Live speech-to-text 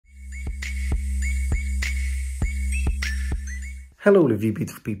Hello all of you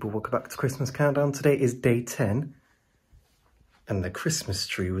beautiful people, welcome back to Christmas Countdown. Today is day 10 and the Christmas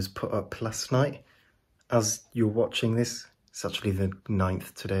tree was put up last night. As you're watching this, it's actually the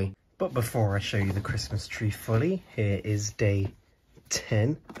 9th today. But before I show you the Christmas tree fully, here is day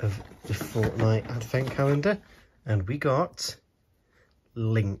 10 of the fortnight advent calendar. And we got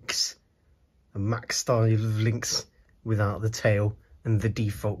Lynx, a Max style of Lynx without the tail. And the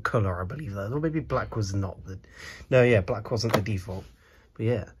default colour, I believe that. Or maybe black was not the... No, yeah, black wasn't the default. But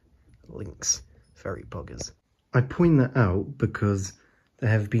yeah, Lynx. Very buggers. I point that out because there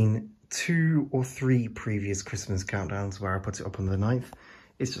have been 2 or 3 previous Christmas countdowns where I put it up on the 9th.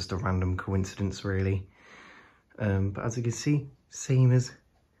 It's just a random coincidence, really. But as you can see, same as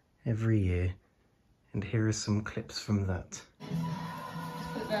every year. And here are some clips from that.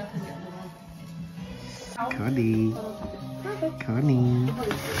 Connie. Connie.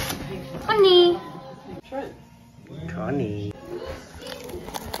 Connie. Connie.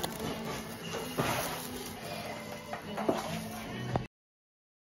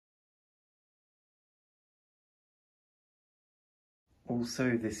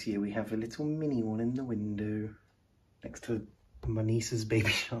 Also this year we have a little mini one in the window next to my niece's baby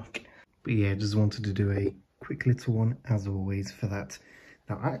shark. But yeah, just wanted to do a quick little one as always for that.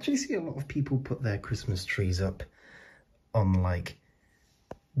 Now I actually see a lot of people put their Christmas trees up on like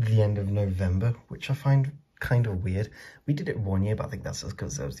the end of November, which I find kind of weird. We did it one year, but I think that's just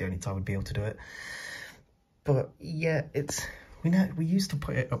because that was the only time we'd be able to do it. But yeah, we used to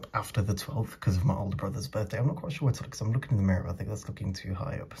put it up after the 12th because of my older brother's birthday. I'm not quite sure where to look because I'm looking in the mirror. I think that's looking too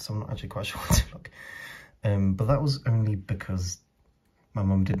high up, so I'm not actually quite sure where to look. But that was only because my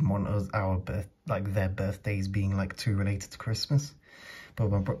mum didn't want us their birthdays being like too related to Christmas.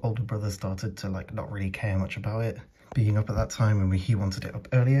 But my older brother started to like not really care much about it being up at that time, and he wanted it up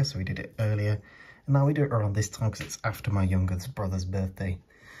earlier, so we did it earlier. And now we do it around this time because it's after my youngest brother's birthday.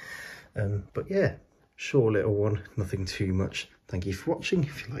 But yeah, short little one, nothing too much. Thank you for watching.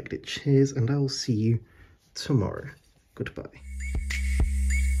 If you liked it, cheers, and I'll see you tomorrow. Goodbye.